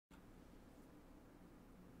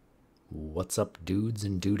What's up, dudes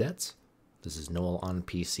and dudettes? This is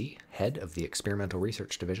NOELonPC, head of the Experimental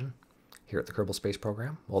Research Division here at the Kerbal Space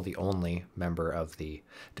Program. Well, the only member of the,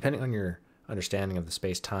 depending on your understanding of the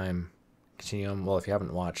space-time continuum, well, if you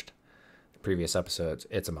haven't watched the previous episodes,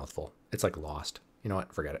 it's a mouthful. It's like Lost. You know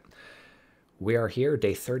what? Forget it. We are here,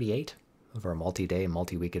 day 38 of our multi-day,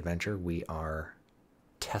 multi-week adventure. We are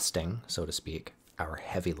testing, so to speak, our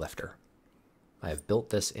heavy lifter. I have built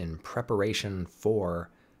this in preparation for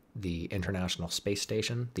the International Space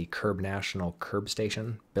Station, the National Kerb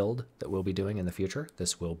Station build that we'll be doing in the future.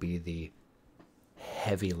 This will be the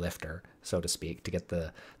heavy lifter, so to speak, to get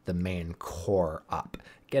the main core up.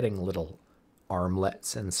 Getting little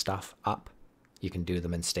armlets and stuff up. You can do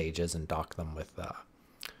them in stages and dock them with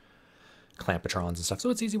clampetrons and stuff, so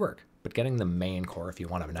it's easy work. But getting the main core, if you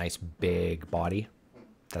want a nice big body,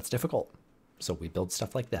 that's difficult. So we build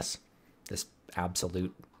stuff like this. This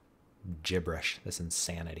absolute gibberish, this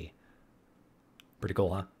insanity. Pretty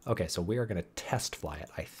cool, huh? Okay, so we are going to test fly it.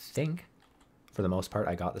 I think, for the most part,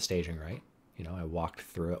 I got the staging right. You know, I walked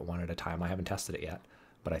through it one at a time. I haven't tested it yet,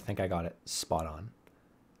 but I think I got it spot on.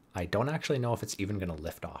 I don't actually know if it's even going to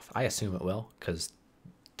lift off. I assume it will, because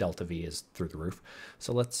delta V is through the roof.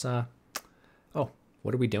 So let's, oh,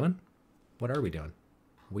 what are we doing? What are we doing?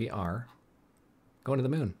 We are going to the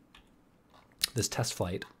moon. This test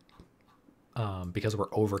flight, because we're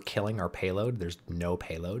overkilling our payload, there's no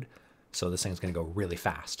payload, so this thing's going to go really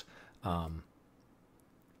fast. We're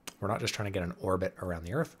not just trying to get an orbit around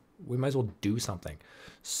the Earth. We might as well do something.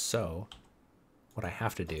 So what I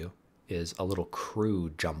have to do is a little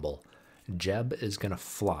crew jumble. Jeb is going to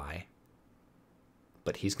fly,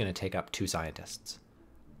 but he's going to take up 2 scientists.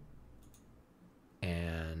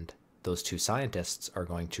 And those 2 scientists are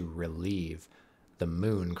going to relieve the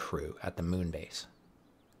moon crew at the moon base.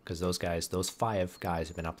 Because those guys, those 5 guys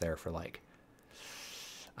have been up there for like,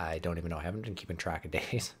 I don't even know. I haven't been keeping track of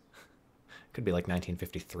days. Could be like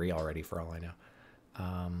 1953 already for all I know.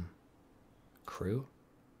 Crew.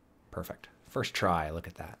 Perfect. First try. Look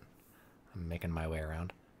at that. I'm making my way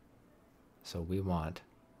around. So we want...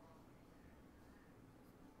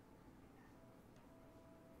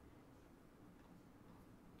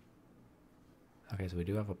 Okay, so we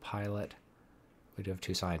do have a pilot. We do have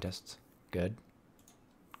 2 scientists. Good.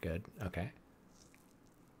 Good. Okay.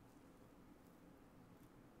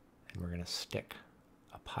 And we're going to stick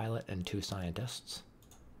a pilot and 2 scientists.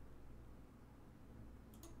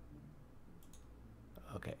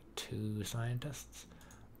 Okay, 2 scientists.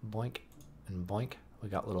 Boink and boink. We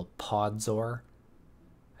got little Podzor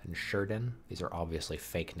and Sheridan. These are obviously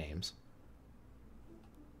fake names.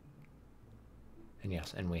 And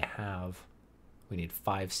yes, and we need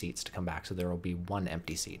 5 seats to come back, so there will be 1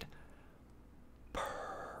 empty seat.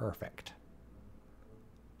 Perfect.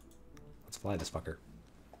 Let's fly this fucker.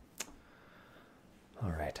 All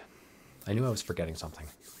right. I knew I was forgetting something.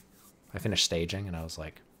 I finished staging and I was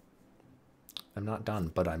like, I'm not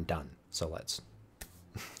done, but I'm done. So let's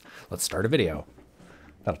start a video.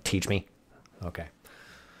 That'll teach me. Okay.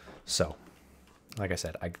 So, like I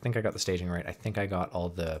said, I think I got the staging right. I think I got all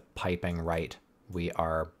the piping right. We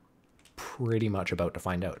are pretty much about to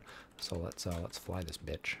find out. So let's fly this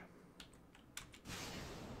bitch.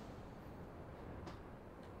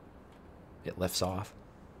 It lifts off.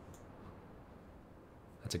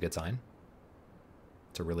 That's a good sign.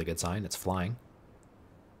 It's a really good sign. It's flying.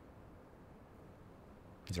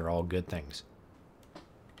 These are all good things.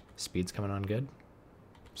 Speed's coming on good.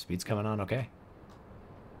 Speed's coming on okay.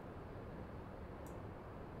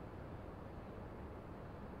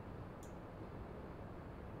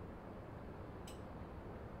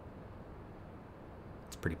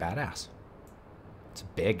 It's pretty badass. It's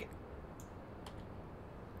big.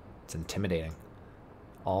 It's intimidating.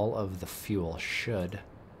 All of the fuel should...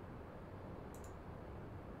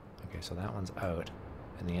 Okay, so that one's out.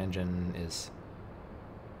 And the engine is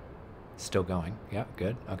still going. Yeah,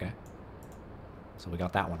 good. Okay. So we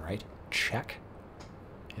got that one right. Check.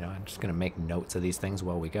 You know, I'm just going to make notes of these things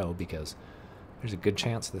while we go, because there's a good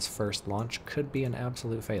chance this first launch could be an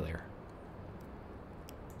absolute failure.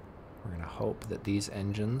 We're going to hope that these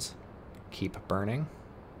engines keep burning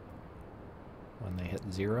when they hit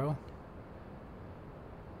 0.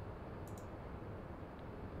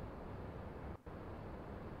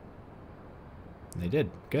 And they did.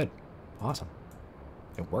 Good. Awesome.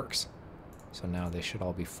 It works. So now they should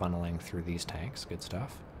all be funneling through these tanks. Good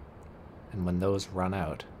stuff. And when those run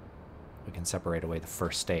out, we can separate away the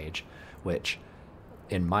first stage, which,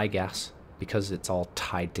 in my guess, because it's all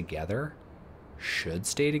tied together, should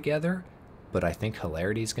stay together, but I think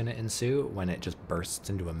hilarity is going to ensue when it just bursts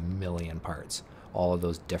into a million parts. All of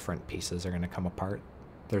those different pieces are going to come apart.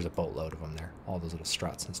 There's a boatload of them there. All those little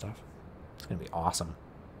struts and stuff. It's going to be awesome.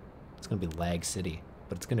 It's going to be Lag City,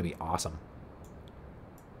 but it's going to be awesome.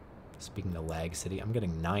 Speaking of Lag City, I'm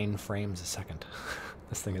getting 9 frames a second.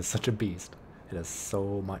 This thing is such a beast. It has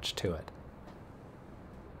so much to it.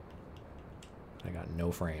 I got no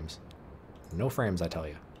frames. No frames, I tell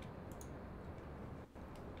you.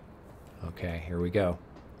 Okay, here we go.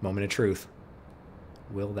 Moment of truth.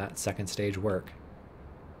 Will that second stage work?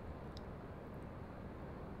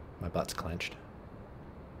 My butt's clenched.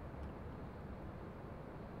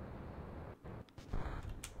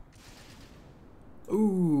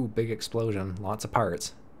 Ooh, big explosion. Lots of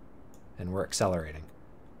parts. And we're accelerating.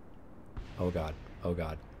 Oh god. Oh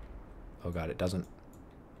god. Oh god, it doesn't...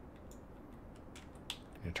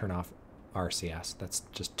 I'm going to turn off RCS. That's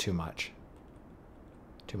just too much.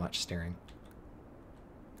 Too much steering.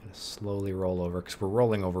 I'm going to slowly roll over, because we're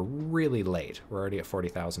rolling over really late. We're already at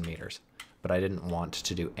 40,000 meters. But I didn't want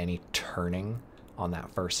to do any turning on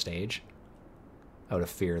that first stage out of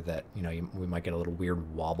fear that, you know, we might get a little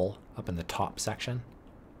weird wobble up in the top section.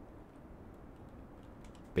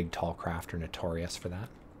 Big tall craft are notorious for that.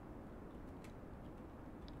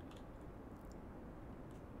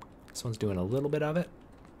 This one's doing a little bit of it,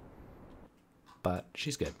 but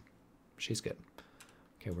she's good. She's good.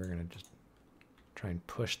 Okay, we're going to just try and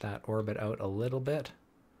push that orbit out a little bit.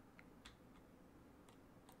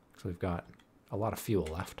 So we've got a lot of fuel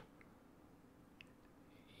left.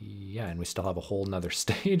 Yeah, and we still have a whole nother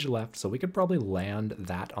stage left, so we could probably land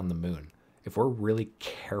that on the moon. If we're really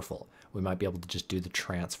careful, we might be able to just do the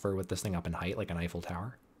transfer with this thing up in height like an Eiffel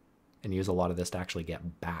Tower and use a lot of this to actually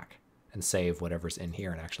get back and save whatever's in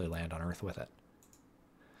here and actually land on Earth with it.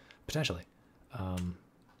 Potentially.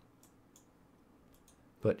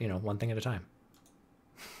 But, you know, one thing at a time.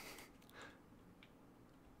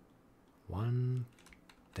 One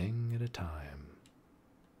thing at a time.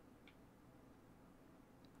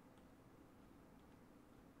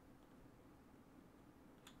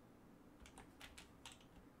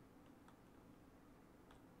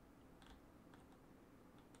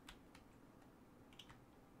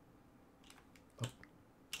 Oh,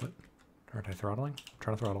 what? Aren't I throttling? I'm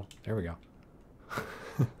trying to throttle. There we go.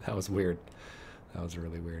 That was weird. That was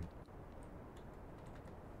really weird.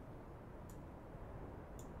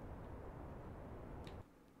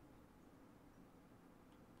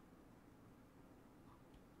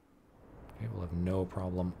 Okay, we'll have no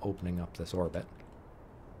problem opening up this orbit.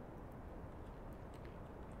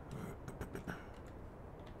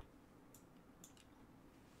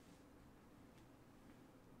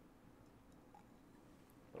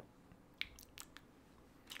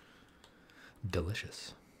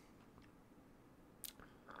 Delicious.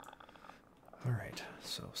 All right,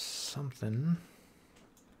 so something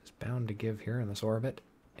is bound to give here in this orbit.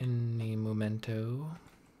 Any momento.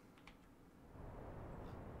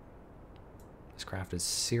 This craft is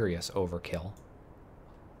serious overkill,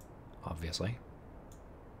 obviously.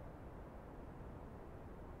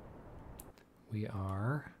 We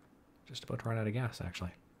are just about to run out of gas,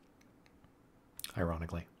 actually.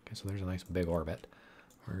 Ironically. Okay, so there's a nice big orbit.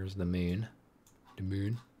 Where's the moon? The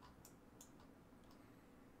moon.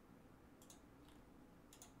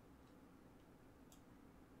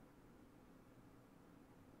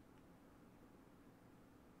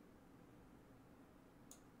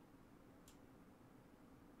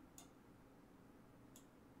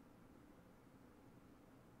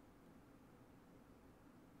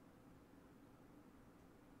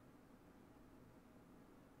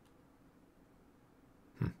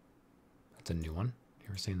 That's a new one. You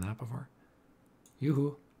ever seen that before?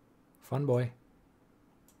 Yoo-hoo. Fun boy.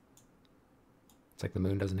 It's like the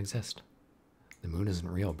moon doesn't exist. The moon isn't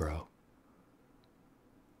real, bro.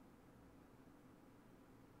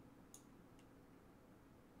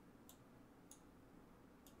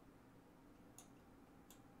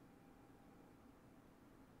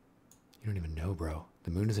 You don't even know, bro.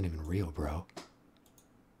 The moon isn't even real, bro.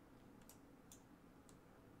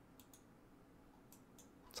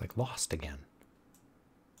 It's like Lost again.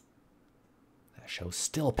 That show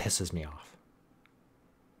still pisses me off.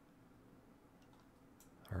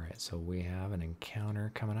 Alright, so we have an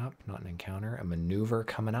encounter coming up. Not an encounter, a maneuver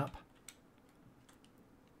coming up.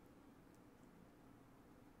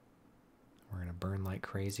 We're going to burn like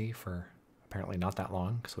crazy for apparently not that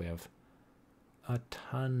long, because we have a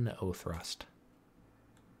ton of thrust.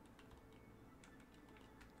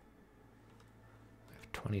 We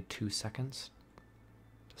have 22 seconds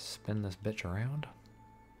to spin this bitch around.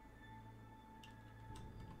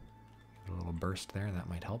 Give it a little burst there, that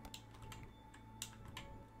might help.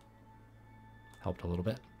 Helped a little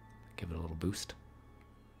bit. Give it a little boost.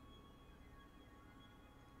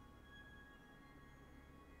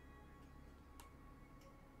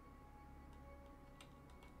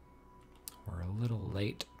 little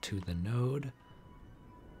late to the node,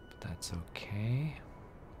 but that's okay.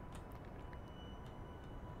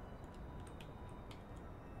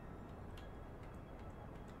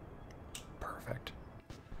 Perfect.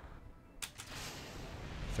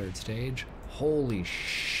 Third stage. Holy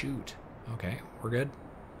shoot. Okay, we're good.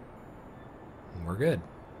 We're good.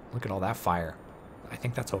 Look at all that fire. I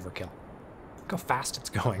think that's overkill. Look how fast it's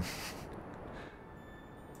going.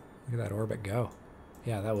 Look at that orbit go.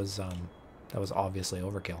 Yeah, that was obviously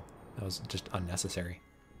overkill. That was just unnecessary.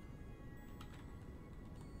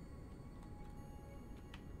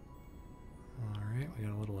 Alright, we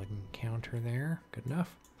got a little encounter there. Good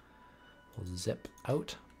enough. We'll zip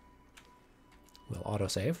out. We'll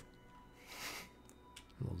autosave.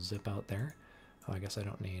 We'll zip out there. Oh, I guess I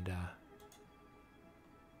don't need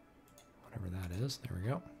whatever that is. There we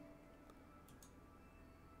go.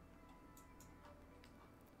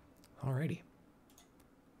 Alrighty.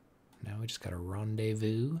 Now we just got a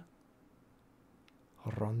rendezvous.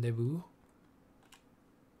 Rendezvous.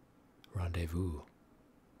 Rendezvous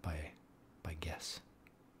by guess.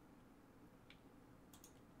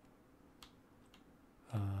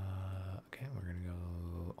 Okay, we're gonna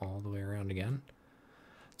go all the way around again.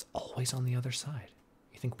 It's always on the other side.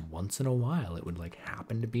 You think once in a while it would like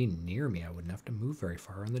happen to be near me. I wouldn't have to move very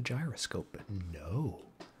far on the gyroscope, but no.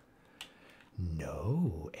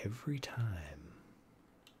 No, every time.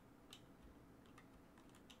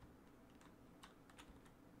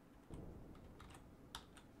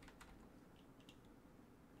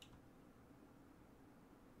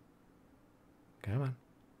 Come on.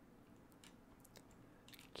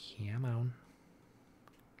 Come on.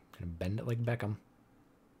 Gonna bend it like Beckham.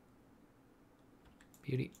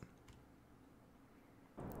 Beauty.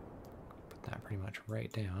 Put that pretty much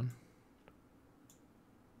right down.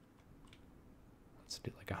 Let's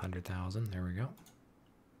do like 100,000. There we go.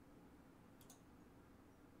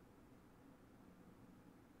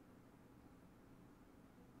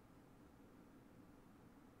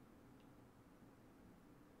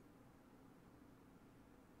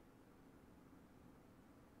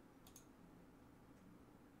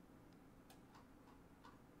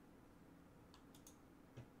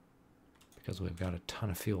 Because we've got a ton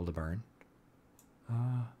of fuel to burn.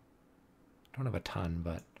 Don't have a ton,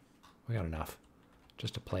 but we got enough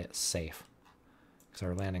just to play it safe. Because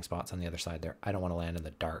our landing spot's on the other side there. I don't want to land in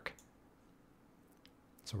the dark.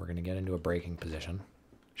 So we're going to get into a braking position.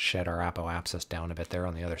 Shed our apoapsis down a bit there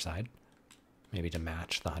on the other side. Maybe to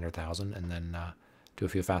match the 100,000, and then do a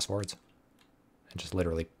few fast forwards. And just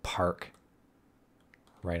literally park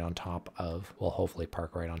right on top of, well, hopefully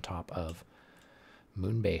park right on top of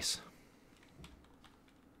moon base.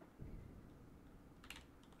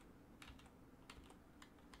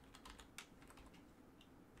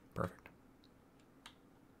 Perfect.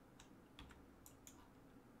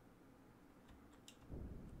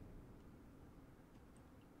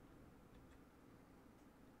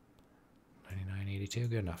 $99.82,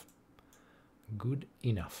 good enough. Good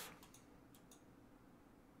enough.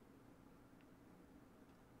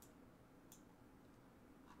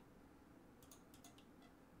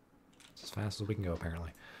 It's as fast as we can go,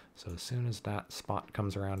 apparently. So as soon as that spot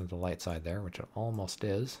comes around to the light side there, which it almost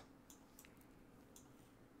is,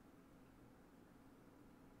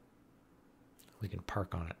 we can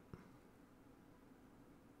park on it.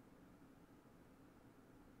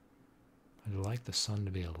 I'd like the sun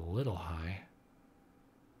to be a little high.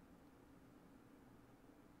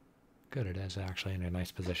 Good, it is actually in a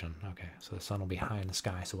nice position. Okay, so the sun will be high in the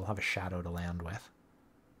sky, so we'll have a shadow to land with.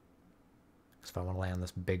 Because if I want to land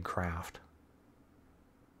this big craft,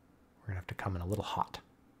 we're going to have to come in a little hot.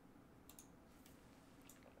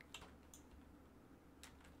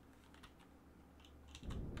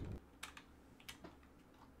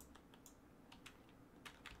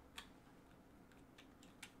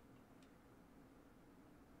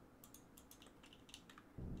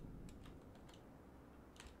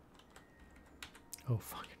 Oh,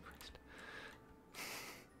 fucking Christ.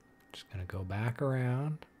 Just gonna go back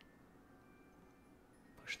around.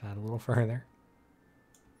 Push that a little further.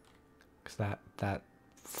 Because that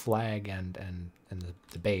flag and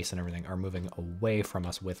the base and everything are moving away from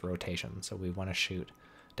us with rotation. So we want to shoot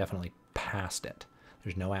definitely past it.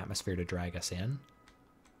 There's no atmosphere to drag us in.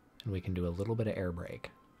 And we can do a little bit of air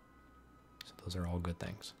brake. So those are all good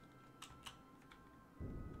things.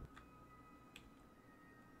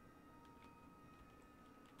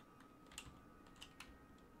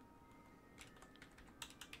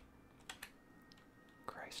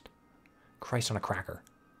 Christ on a cracker.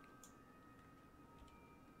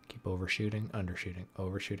 Keep overshooting, undershooting,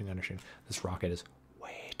 overshooting, undershooting. This rocket is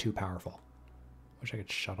way too powerful. Wish I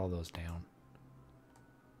could shut all those down.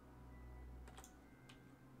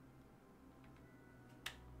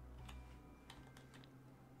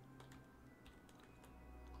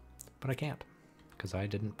 but I can't because I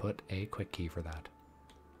didn't put a quick key for that.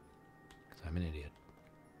 Because I'm an idiot.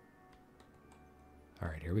 All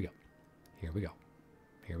right, here we go. Here we go.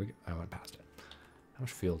 Here we go. I went past it. How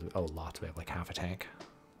much fuel do we... Oh, lots. We have like half a tank.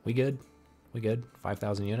 We good. We good.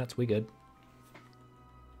 5,000 units. We good.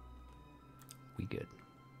 We good.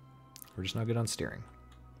 We're just not good on steering.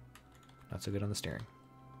 Not so good on the steering.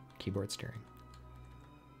 Keyboard steering.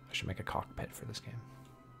 I should make a cockpit for this game.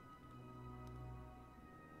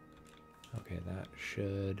 Okay, that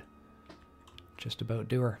should just about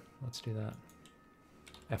do her. Let's do that.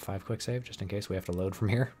 F5 quick save, just in case we have to load from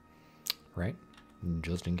here. Right?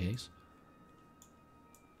 Just in case.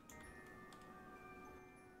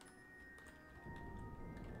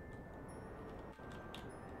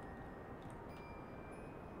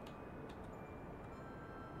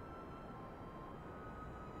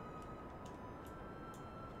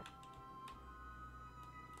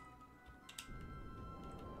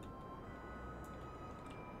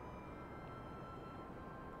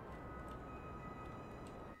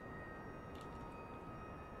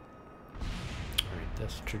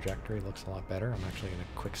 This trajectory looks a lot better. I'm actually going to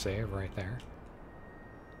quick save right there.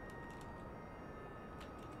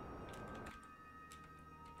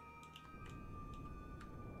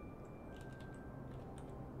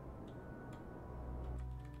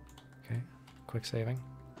 Okay, quick saving.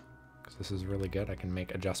 Because this is really good. I can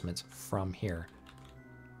make adjustments from here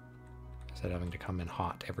instead of having to come in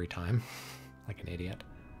hot every time like an idiot.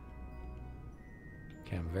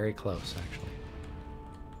 Okay, I'm very close actually.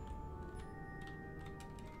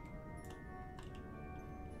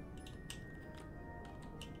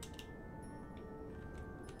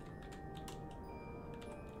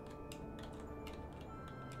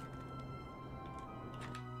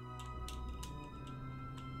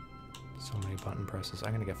 So many button presses.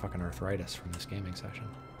 I'm gonna get fucking arthritis from this gaming session.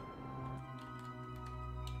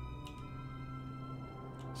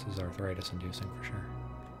 This is arthritis inducing for sure.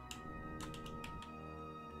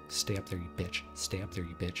 Stay up there, you bitch. Stay up there,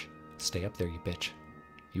 you bitch. Stay up there, you bitch.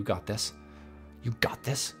 You got this. You got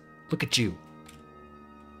this. Look at you.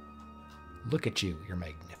 Look at you. You're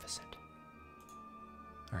magnificent.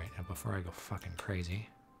 Alright, now before I go fucking crazy,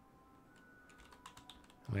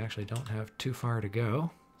 we actually don't have too far to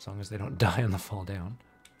go. As long as they don't die on the fall down.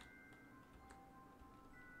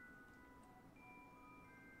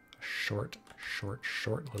 A short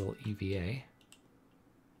little EVA.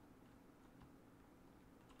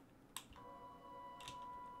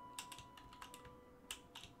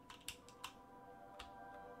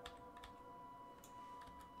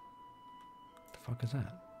 What the fuck is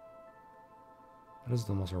that? That is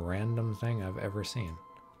the most random thing I've ever seen.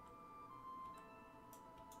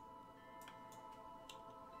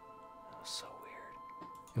 So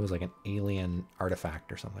weird. It was like an alien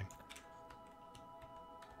artifact or something.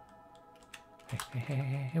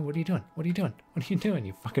 Hey, what are you doing? What are you doing? What are you doing,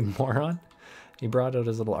 you fucking moron? He brought out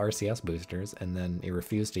his little RCS boosters and then he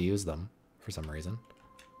refused to use them for some reason.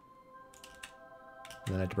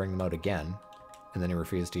 And then I had to bring them out again. And then he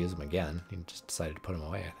refused to use them again. He just decided to put them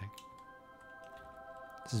away, I think.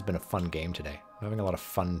 This has been a fun game today. I'm having a lot of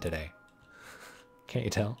fun today. Can't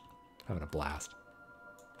you tell? I'm having a blast.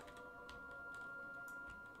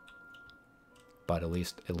 But at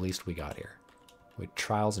least we got here. We had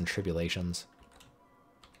trials and tribulations.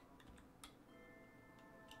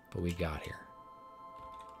 But we got here.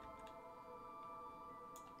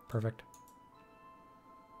 Perfect.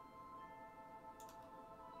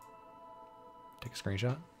 Take a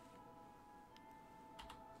screenshot.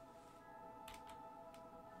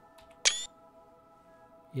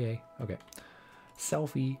 Yay. Okay.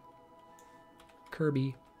 Selfie.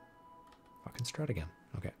 Kirby. Fucking strut again.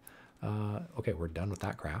 Okay. Okay, we're done with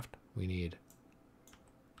that craft. We need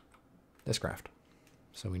this craft.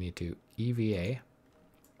 So we need to EVA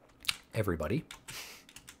everybody.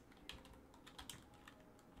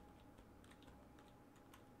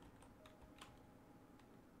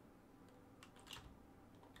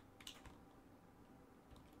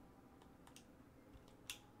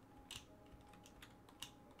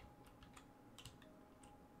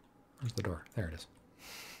 Where's the door? There it is.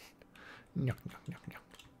 No.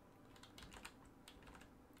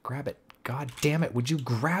 Grab it. God damn it. Would you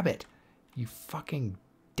grab it? You fucking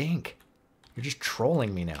dink. You're just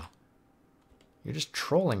trolling me now. You're just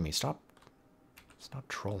trolling me. Stop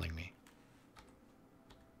trolling me.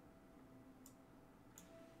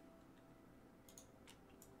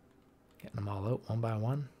 Getting them all out one by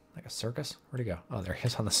one. Like a circus. Where'd he go? Oh, there he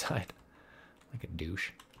is on the side. Like a douche.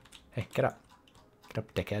 Hey, get up. Get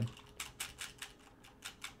up, dickhead.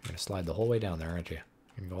 You're gonna slide the whole way down there, aren't you?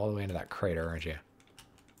 You're gonna go all the way into that crater, aren't you?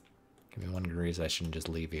 Give me one good reason I shouldn't just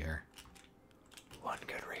leave you here. One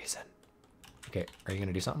good reason. Okay, are you going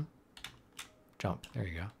to do something? Jump. There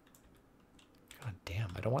you go. God damn,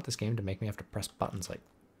 I don't want this game to make me have to press buttons like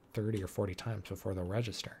 30 or 40 times before they'll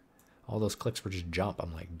register. All those clicks were just jump.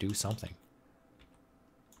 I'm like, do something.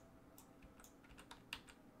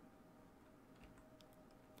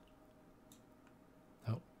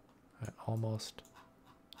 Oh, I almost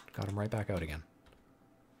got him right back out again.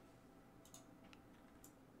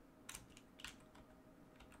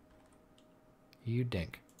 You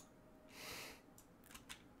dink.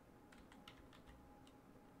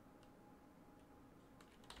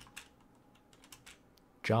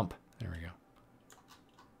 Jump. There we go.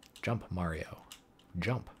 Jump, Mario.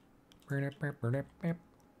 Jump.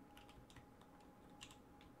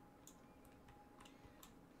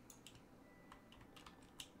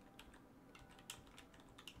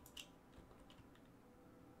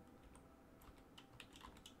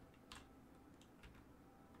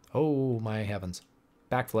 Oh, my heavens.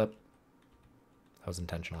 Backflip. That was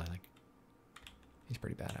intentional, I think. He's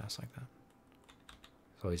pretty badass like that.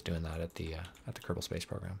 He's always doing that at the Kerbal Space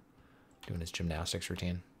Program. Doing his gymnastics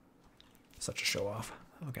routine. Such a show off.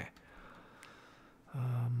 Okay.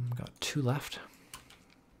 Got 2 left.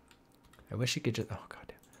 I wish you could just... Oh,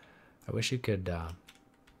 god. I wish you could,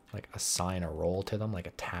 like, assign a role to them, like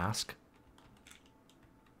a task.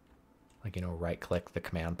 Like, you know, right-click the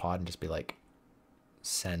command pod and just be like,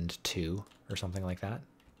 send to, or something like that.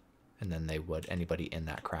 And then they would, anybody in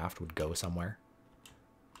that craft would go somewhere.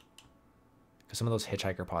 Because some of those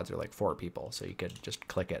hitchhiker pods are like 4 people, so you could just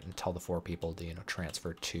click it and tell the 4 people to, you know,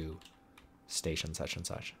 transfer to station such and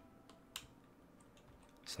such.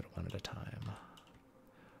 Instead of 1 at a time.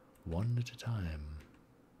 1 at a time.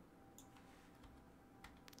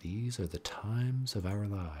 These are the times of our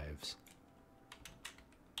lives.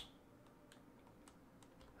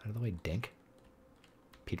 Out of the way, Dink.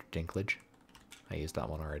 Peter Dinklage. I used that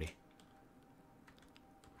one already.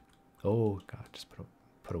 Oh, God, just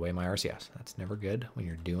put away my RCS. That's never good when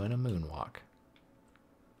you're doing a moonwalk.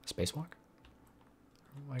 A spacewalk?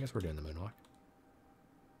 I guess we're doing the moonwalk.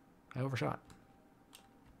 I overshot.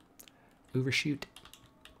 Overshoot.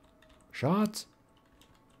 Shots!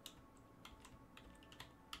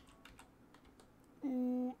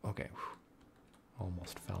 Ooh, okay.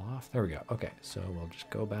 Almost fell off. There we go. Okay, so we'll just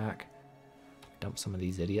go back. Dump some of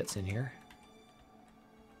these idiots in here.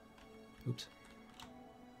 Oops.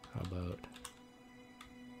 How about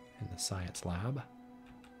in the science lab?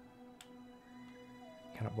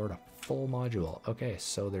 Can aboard a full module. Okay,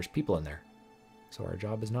 so there's people in there. So our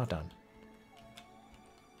job is not done.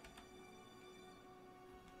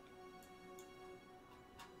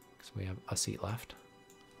 So we have a seat left.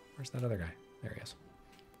 Where's that other guy? There he is.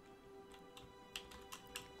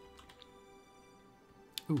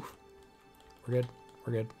 Ooh. We're good.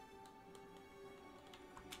 We're good.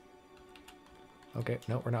 Okay,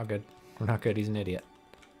 no, we're not good. We're not good. He's an idiot.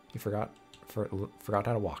 He forgot how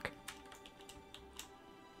to walk.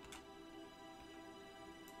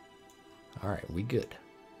 All right, we good.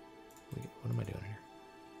 What am I doing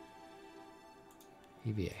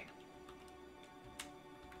here? EVA.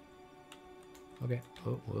 Okay.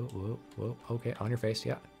 Whoa, whoa, whoa, whoa. Okay, on your face.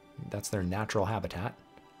 Yeah, that's their natural habitat.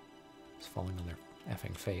 It's falling on their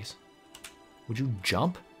effing face. Would you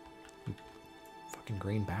jump? You fucking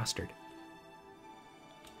green bastard.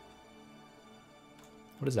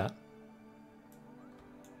 What is that?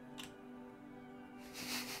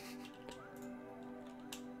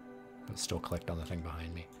 I still clicked on the thing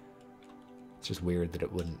behind me. It's just weird that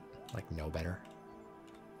it wouldn't, like, know better.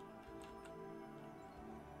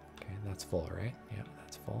 Okay, that's full, right? Yeah,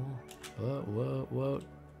 that's full. Whoa, whoa, whoa.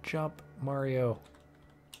 Jump, Mario.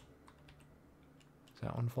 Is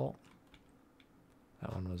that one full?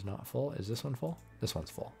 That one was not full. Is this one full? This one's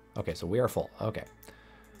full. Okay, so we are full. Okay.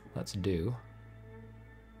 Let's do...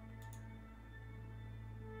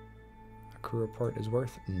 A crew report is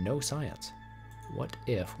worth no science. What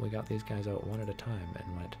if we got these guys out 1 at a time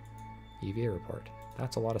and went EVA report?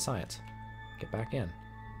 That's a lot of science. Get back in.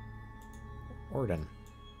 Orden.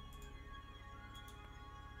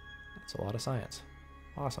 That's a lot of science.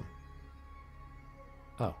 Awesome.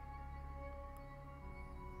 Oh.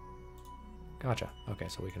 Gotcha. Okay,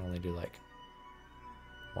 so we can only do like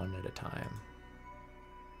 1 at a time.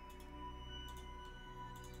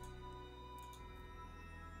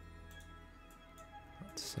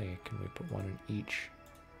 Let's see, can we put 1 in each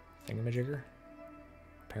thingamajigger?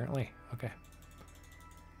 Apparently. Okay.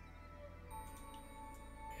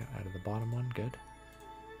 Yeah, out of the bottom one. Good.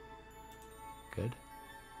 Good.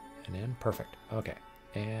 And in. Perfect. Okay.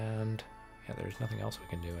 And yeah, there's nothing else we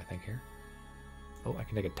can do, I think, here. Oh, I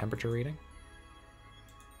can take a temperature reading.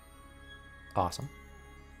 Awesome.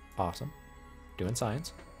 Awesome. Doing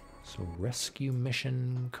science. So rescue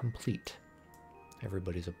mission complete.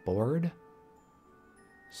 Everybody's aboard.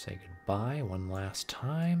 Say goodbye one last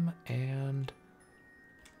time, and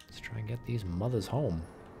let's try and get these mothers home.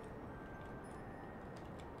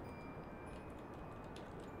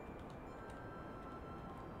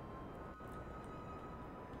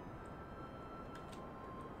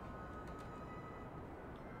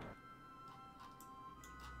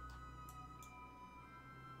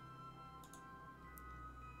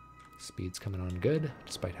 Speed's coming on good,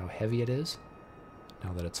 despite how heavy it is.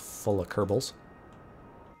 Now that it's full of Kerbals.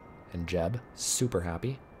 And Jeb, super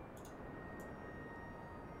happy.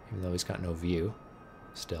 Even though he's got no view,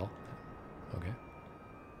 still. Okay.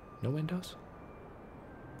 No windows?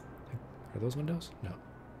 Are those windows? No.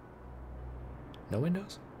 No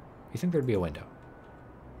windows? You think there'd be a window?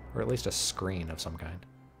 Or at least a screen of some kind.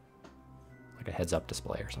 Like a heads-up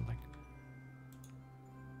display or something.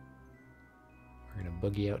 We're going to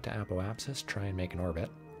boogie out to Apoapsis, try and make an orbit.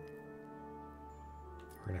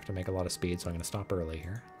 We're going to have to make a lot of speed, so I'm going to stop early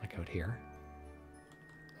here, like out here.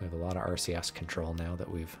 We have a lot of RCS control now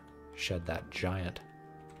that we've shed that giant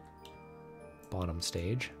bottom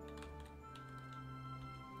stage.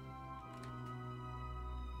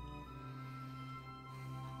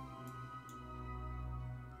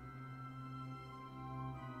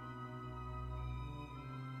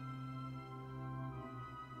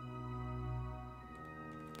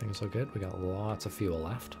 Things look good. We got lots of fuel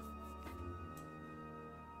left.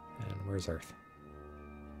 And where's Earth?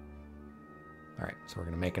 Alright, so we're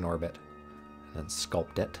going to make an orbit and then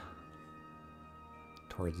sculpt it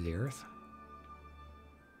towards the Earth.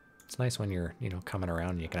 It's nice when you're, coming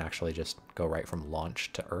around and you can actually just go right from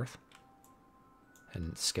launch to Earth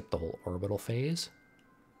and skip the whole orbital phase.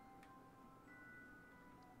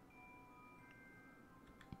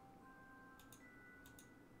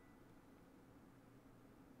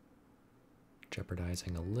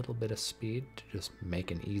 Jeopardizing a little bit of speed to just make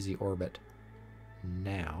an easy orbit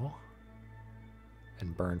now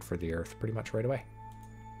and burn for the Earth pretty much right away.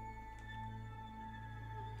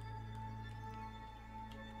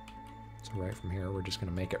 So right from here, we're just going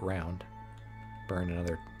to make it round, burn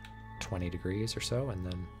another 20 degrees or so, and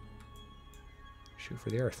then shoot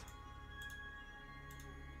for the Earth.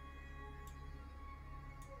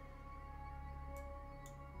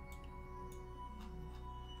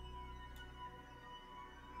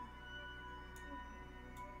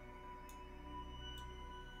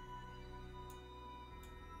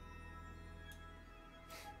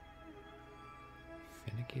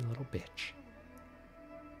 Finicky little bitch.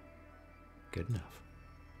 Good enough.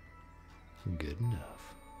 Good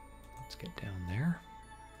enough. Let's get down there.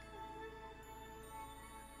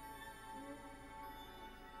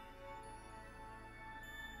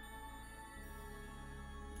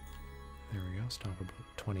 There we go. Stop about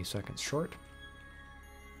 20 seconds short.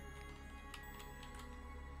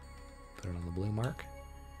 Put it on the blue mark.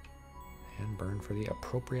 And burn for the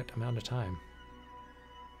appropriate amount of time.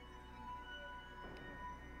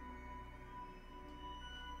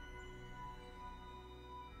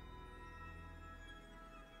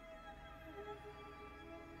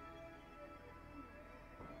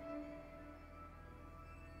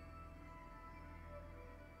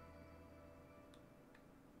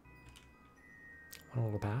 Went a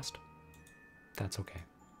little past. That's okay.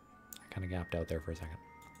 I kind of gapped out there for a second.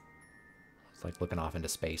 It's like looking off into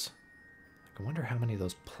space. I wonder how many of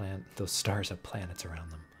those stars have planets around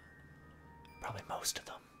them. Probably most of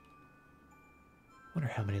them. Wonder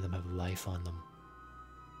how many of them have life on them.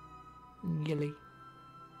 Gilly.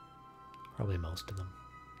 Probably most of them.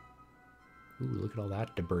 Ooh, look at all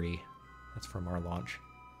that debris. That's from our launch.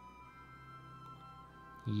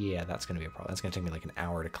 Yeah, that's going to be a problem. That's going to take me like an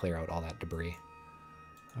hour to clear out all that debris.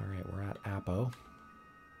 Alright, we're at Apo.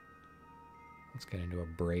 Let's get into a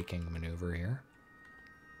braking maneuver here.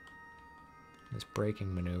 This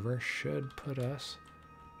braking maneuver should put us,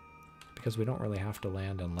 because we don't really have to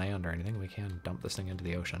land on land or anything, we can dump this thing into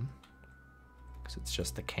the ocean. Because it's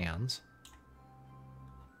just the cans.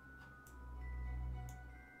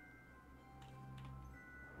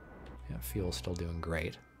 Yeah, fuel's still doing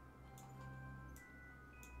great.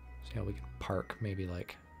 See how we can park maybe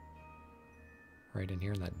like right in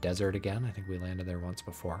here in that desert again. I think we landed there once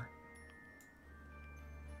before.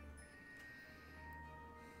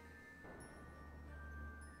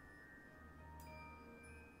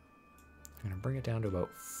 I'm going to bring it down to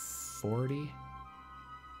about 40.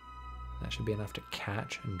 That should be enough to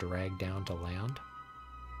catch and drag down to land.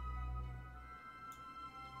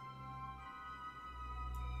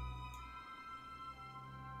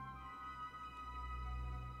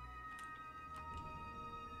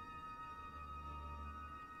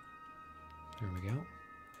 There we go.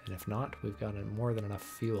 And if not, we've got more than enough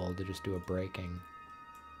fuel to just do a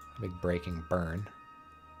big braking burn.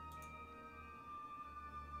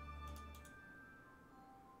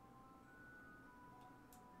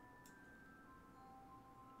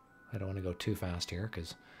 I don't want to go too fast here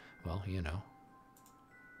because, well, you know.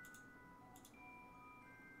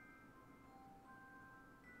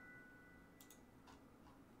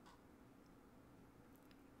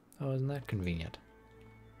 Oh, isn't that convenient?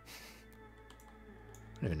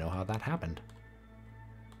 I don't even know how that happened.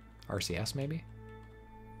 RCS, maybe?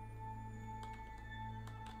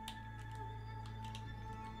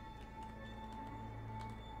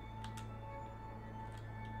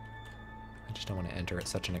 I just don't want to enter at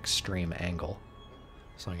such an extreme angle.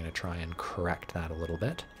 So I'm going to try and correct that a little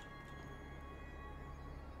bit.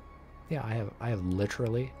 Yeah, I have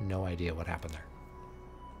literally no idea what happened there.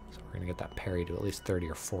 So we're going to get that parry to at least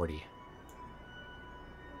 30 or 40.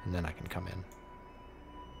 And then I can come in.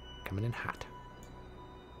 Coming in hot.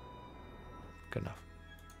 Good enough.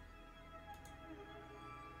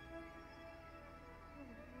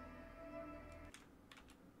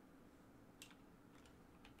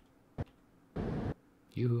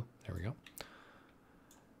 Yoo-hoo. There we go.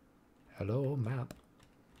 Hello, map.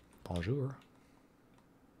 Bonjour.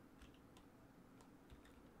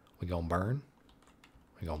 We gonna burn?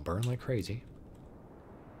 We gonna burn like crazy.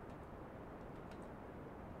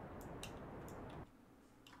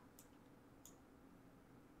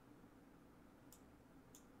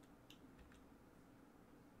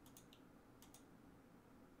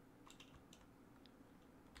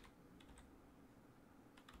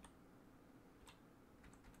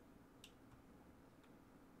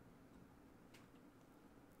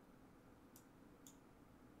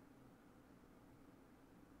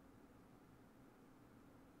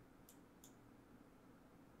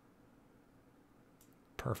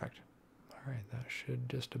 Perfect. All right, that should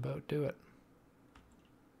just about do it.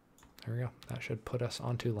 There we go. That should put us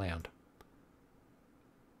onto land.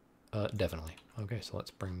 Definitely. Okay, so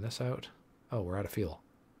let's bring this out. Oh, we're out of fuel.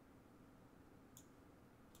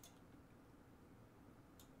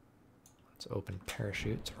 Let's open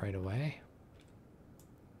parachutes right away.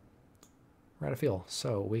 We're out of fuel,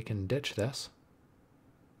 so we can ditch this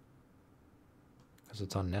because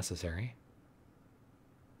it's unnecessary.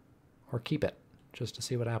 Or keep it, just to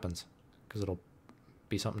see what happens, because it'll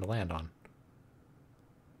be something to land on.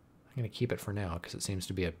 I'm going to keep it for now, because it seems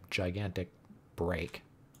to be a gigantic brake.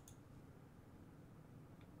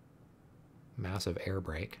 Massive air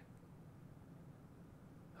brake.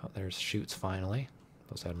 Oh, there's chutes finally.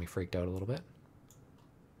 Those had me freaked out a little bit.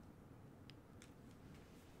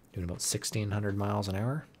 Doing about 1,600 miles an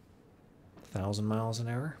hour. 1,000 miles an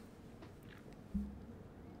hour.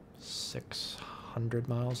 600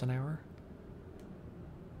 miles an hour.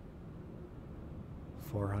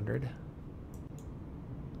 400.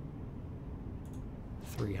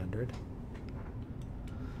 300.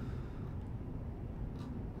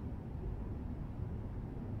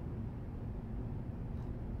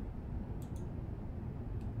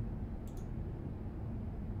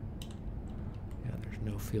 Yeah, there's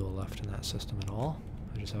no fuel left in that system at all.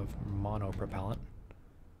 I just have mono propellant.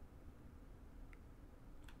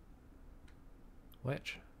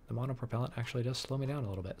 Which, the mono propellant actually does slow me down a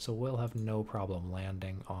little bit, so we'll have no problem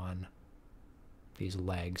landing on these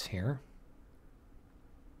legs here.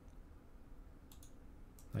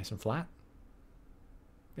 Nice and flat.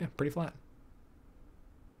 Yeah, pretty flat.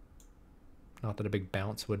 Not that a big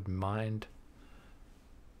bounce would mind.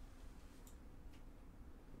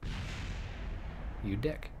 You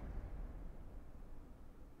dick.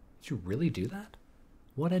 Did you really do that?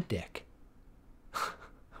 What a dick.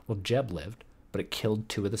 Well, Jeb lived, but it killed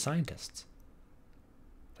 2 of the scientists.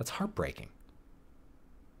 That's heartbreaking.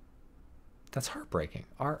 That's heartbreaking.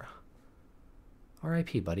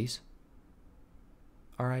 R.I.P., buddies.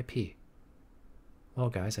 R.I.P. Well,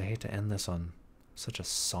 guys, I hate to end this on such a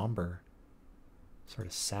somber, sort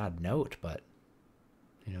of sad note, but,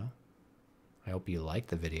 you know, I hope you like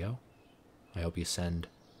the video. I hope you send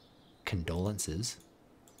condolences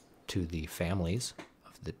to the families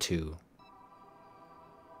of those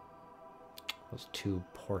two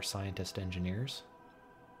poor scientist engineers.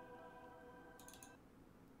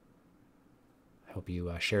 I hope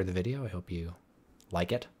you share the video. I hope you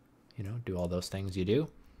like it. You know, do all those things you do.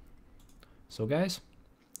 So guys,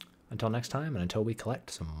 until next time, and until we collect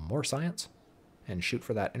some more science and shoot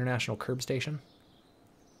for that international curb station,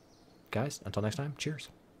 guys, until next time, cheers.